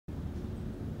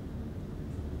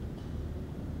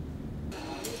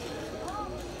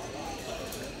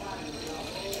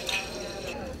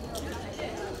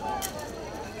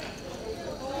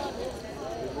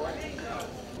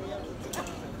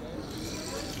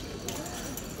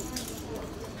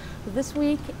This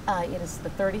week, it is the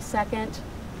 32nd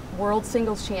World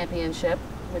Singles Championship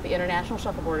with the International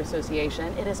Shuffleboard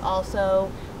Association. It is also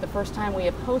the first time we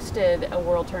have hosted a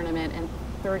world tournament in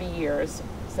 30 years,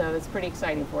 so it's pretty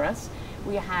exciting for us.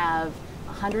 We have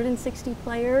 160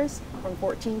 players from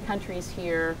 14 countries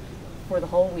here for the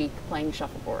whole week playing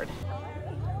shuffleboard.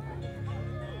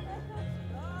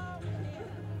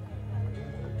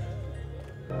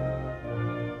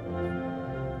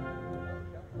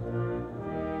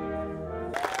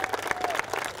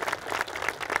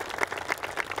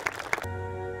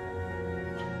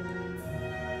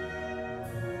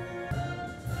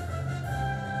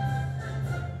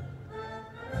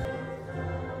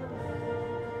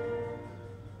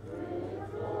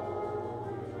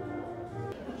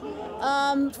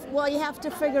 Well, you have to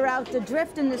figure out the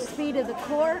drift and the speed of the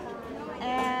court,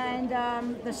 and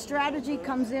the strategy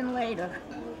comes in later.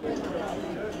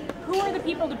 Who are the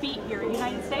people to beat here in the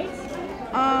United States?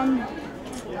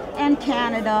 And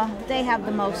Canada. They have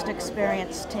the most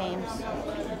experienced teams.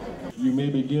 You may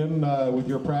begin with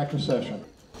your practice session.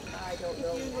 I don't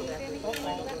know.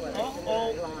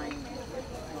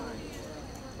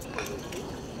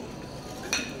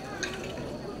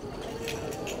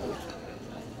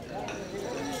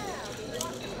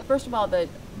 First of all, the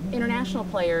international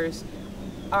players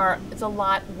it's a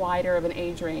lot wider of an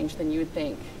age range than you would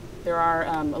think. There are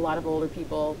a lot of older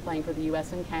people playing for the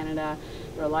US and Canada.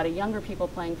 There are a lot of younger people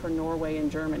playing for Norway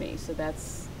and Germany, so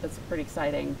that's pretty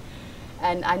exciting.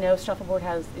 And I know shuffleboard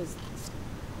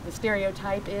the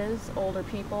stereotype is older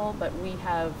people, but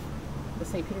the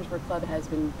St. Petersburg Club has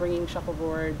been bringing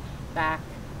shuffleboard back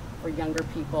for younger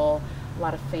people, a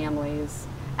lot of families,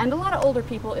 and a lot of older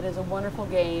people. It is a wonderful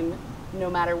game. No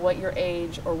matter what your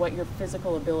age or what your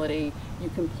physical ability, you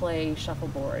can play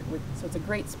shuffleboard. So it's a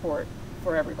great sport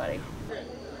for everybody.